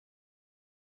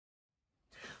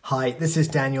Hi, this is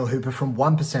Daniel Hooper from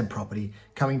 1% Property,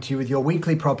 coming to you with your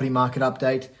weekly property market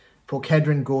update for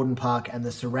Kedron, Gordon Park and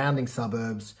the surrounding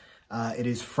suburbs. It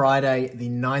is Friday, the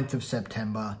 9th of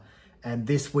September, and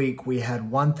this week we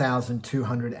had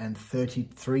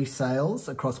 1,233 sales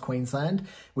across Queensland,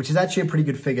 which is actually a pretty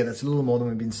good figure. That's a little more than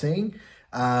we've been seeing.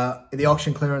 The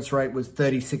auction clearance rate was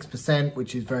 36%,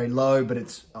 which is very low, but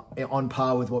it's on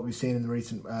par with what we've seen in the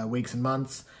recent weeks and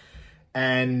months.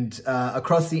 And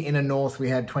across the inner north, we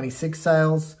had 26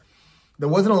 sales. There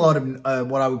wasn't a lot of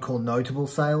what I would call notable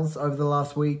sales over the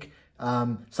last week.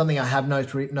 Something I have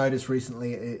noticed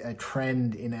recently, a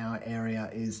trend in our area,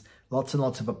 is lots and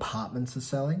lots of apartments are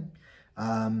selling.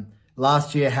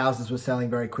 Last year, houses were selling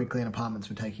very quickly and apartments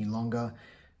were taking longer.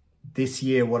 This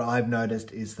year, what I've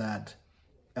noticed is that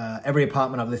every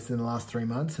apartment I've listed in the last 3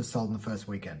 months has sold in the first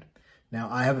weekend. Now,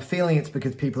 I have a feeling it's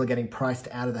because people are getting priced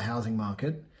out of the housing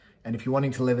market. And if you're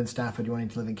wanting to live in Stafford, you're wanting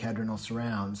to live in Kedron or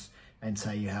surrounds, and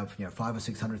say you have $500,000 or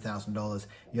 $600,000,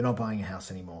 you're not buying a house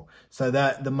anymore. So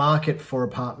that the market for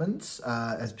apartments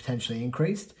has potentially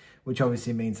increased, which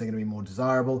obviously means they're going to be more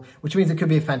desirable, which means it could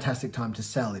be a fantastic time to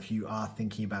sell if you are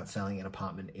thinking about selling an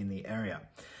apartment in the area.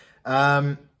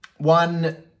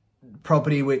 One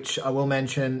property which I will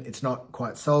mention, it's not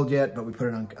quite sold yet, but we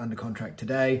put it under contract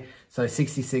today. So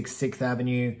 66 6th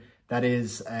Avenue. That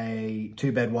is a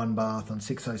 2-bed, 1-bath on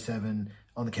 607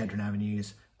 on the Kedron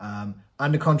Avenues.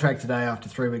 Under contract today after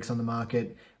 3 weeks on the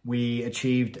market. We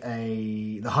achieved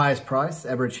the highest price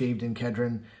ever achieved in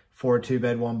Kedron for a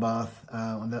 2-bed, 1-bath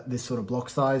on this sort of block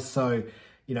size. So,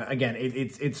 again,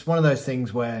 it's one of those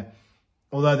things where,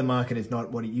 although the market is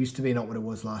not what it used to be, not what it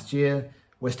was last year,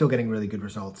 we're still getting really good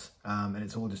results. And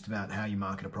it's all just about how you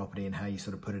market a property and how you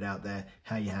sort of put it out there,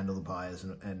 how you handle the buyers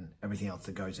and everything else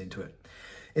that goes into it.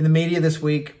 In the media this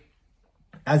week,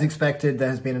 as expected, there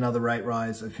has been another rate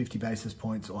rise of 50 basis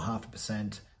points or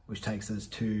 0.5%, which takes us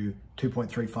to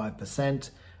 2.35%.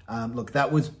 Look,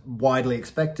 that was widely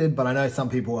expected, but I know some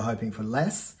people were hoping for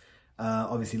less.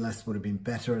 Obviously, less would have been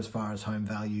better as far as home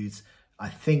values. I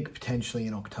think potentially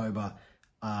in October,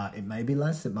 it may be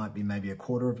less. It might be maybe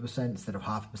 0.25% instead of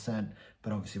 0.5%,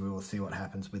 but obviously we will see what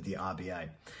happens with the RBA.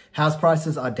 House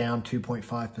prices are down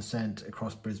 2.5%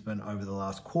 across Brisbane over the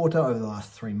last quarter, over the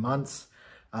last 3 months.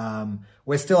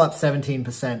 We're still up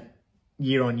 17%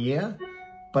 year on year,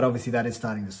 but obviously that is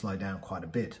starting to slow down quite a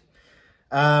bit.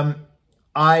 From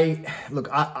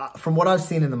what I've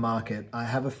seen in the market, I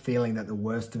have a feeling that the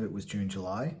worst of it was June,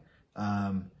 July.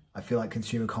 I feel like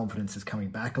consumer confidence is coming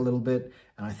back a little bit,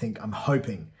 and I'm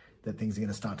hoping that things are going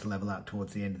to start to level out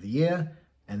towards the end of the year,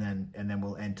 and then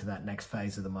we'll enter that next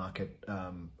phase of the market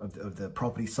of the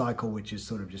property cycle, which is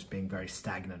sort of just being very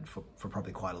stagnant for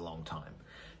probably quite a long time.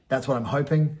 That's what I'm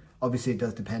hoping. Obviously, it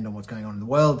does depend on what's going on in the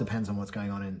world, depends on what's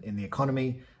going on in the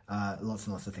economy. Lots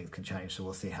and lots of things can change, so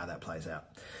we'll see how that plays out.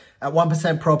 At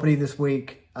 1% Property this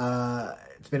week,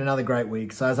 it's been another great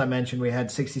week. So as I mentioned, we had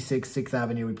 66 6th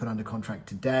Avenue we put under contract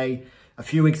today. A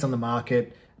few weeks on the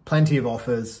market, plenty of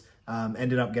offers.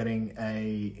 Ended up getting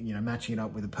matching it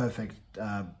up with a perfect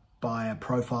buyer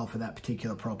profile for that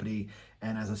particular property.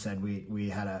 And as I said, we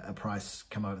had a price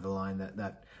come over the line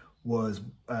that was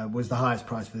the highest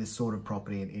price for this sort of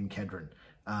property in Kedron.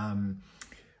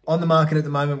 On the market at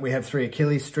the moment, we have 3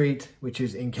 Achilles Street, which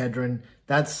is in Kedron.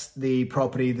 That's the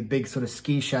property, the big sort of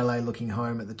ski chalet looking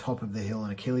home at the top of the hill on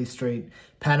Achilles Street.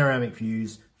 Panoramic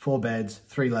views, 4 beds,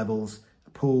 3 levels, a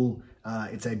pool.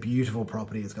 It's a beautiful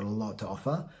property. It's got a lot to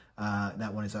offer.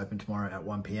 That one is open tomorrow at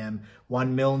 1 p.m.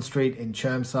 1 Milne Street in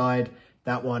Chermside.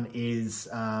 That one is...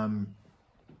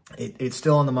 It's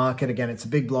still on the market. Again, it's a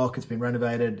big block. It's been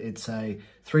renovated. It's a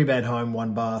 3-bed home,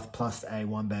 1-bath, plus a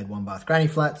 1-bed, 1-bath granny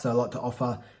flat. So a lot to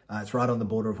offer. It's right on the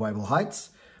border of Wavell Heights.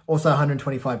 Also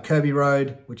 125 Kirby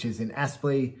Road, which is in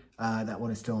Aspley. That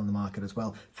one is still on the market as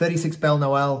well. 36 Belle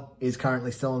Noel is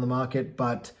currently still on the market,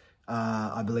 but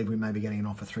I believe we may be getting an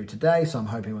offer through today. So I'm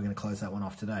hoping we're going to close that one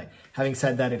off today. Having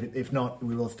said that, if not,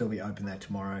 we will still be open there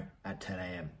tomorrow at 10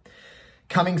 a.m.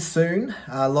 Coming soon,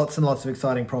 lots and lots of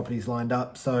exciting properties lined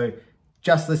up. So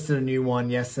just listed a new one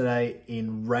yesterday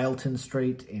in Railton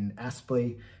Street in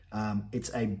Aspley. It's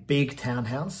a big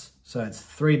townhouse. So it's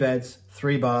 3 beds,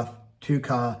 3-bath,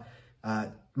 2-car,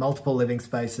 multiple living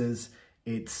spaces.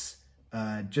 It's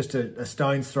just a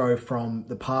stone's throw from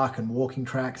the park and walking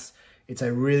tracks. It's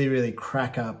a really, really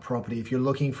cracker property. If you're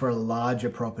looking for a larger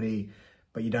property,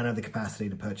 but you don't have the capacity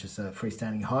to purchase a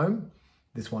freestanding home,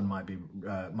 this one might be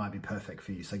perfect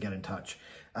for you, so get in touch.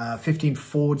 15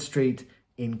 Ford Street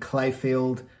in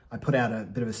Clayfield. I put out a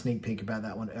bit of a sneak peek about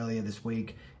that one earlier this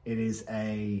week. It is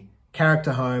a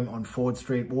character home on Ford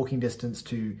Street, walking distance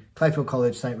to Clayfield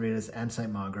College, St. Rita's and St.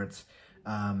 Margaret's.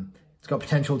 It's got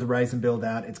potential to raise and build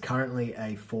out. It's currently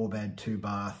a 4-bed,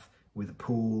 2-bath with a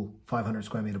pool, 500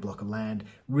 square meter block of land.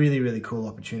 Really, really cool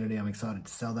opportunity. I'm excited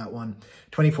to sell that one.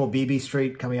 24 BB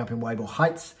Street coming up in Wable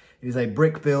Heights. It is a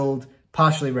brick build,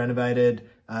 partially renovated,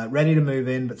 ready to move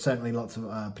in, but certainly lots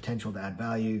of potential to add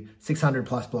value. 600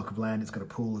 plus block of land. It's got a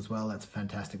pool as well. That's a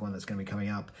fantastic one that's going to be coming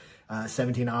up.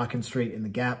 17 Arkham Street in the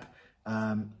Gap.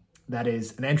 That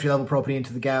is an entry-level property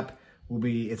into the Gap.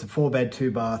 It's a 4-bed,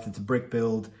 2-bath. It's a brick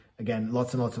build. Again,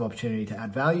 lots and lots of opportunity to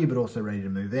add value, but also ready to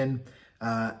move in.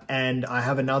 And I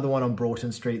have another one on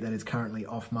Broughton Street that is currently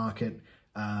off market,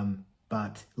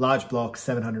 but large block,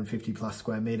 750 plus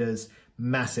square meters,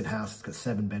 massive house. It's got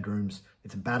 7 bedrooms.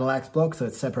 It's a battle axe block, so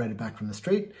it's separated back from the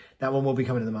street. That one will be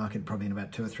coming to the market probably in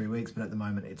about 2 or 3 weeks, but at the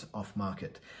moment it's off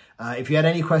market. If you had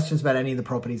any questions about any of the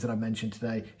properties that I've mentioned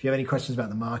today, if you have any questions about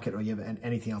the market or you have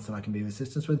anything else that I can be of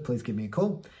assistance with, please give me a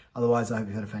call. Otherwise, I hope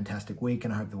you've had a fantastic week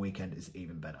and I hope the weekend is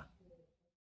even better.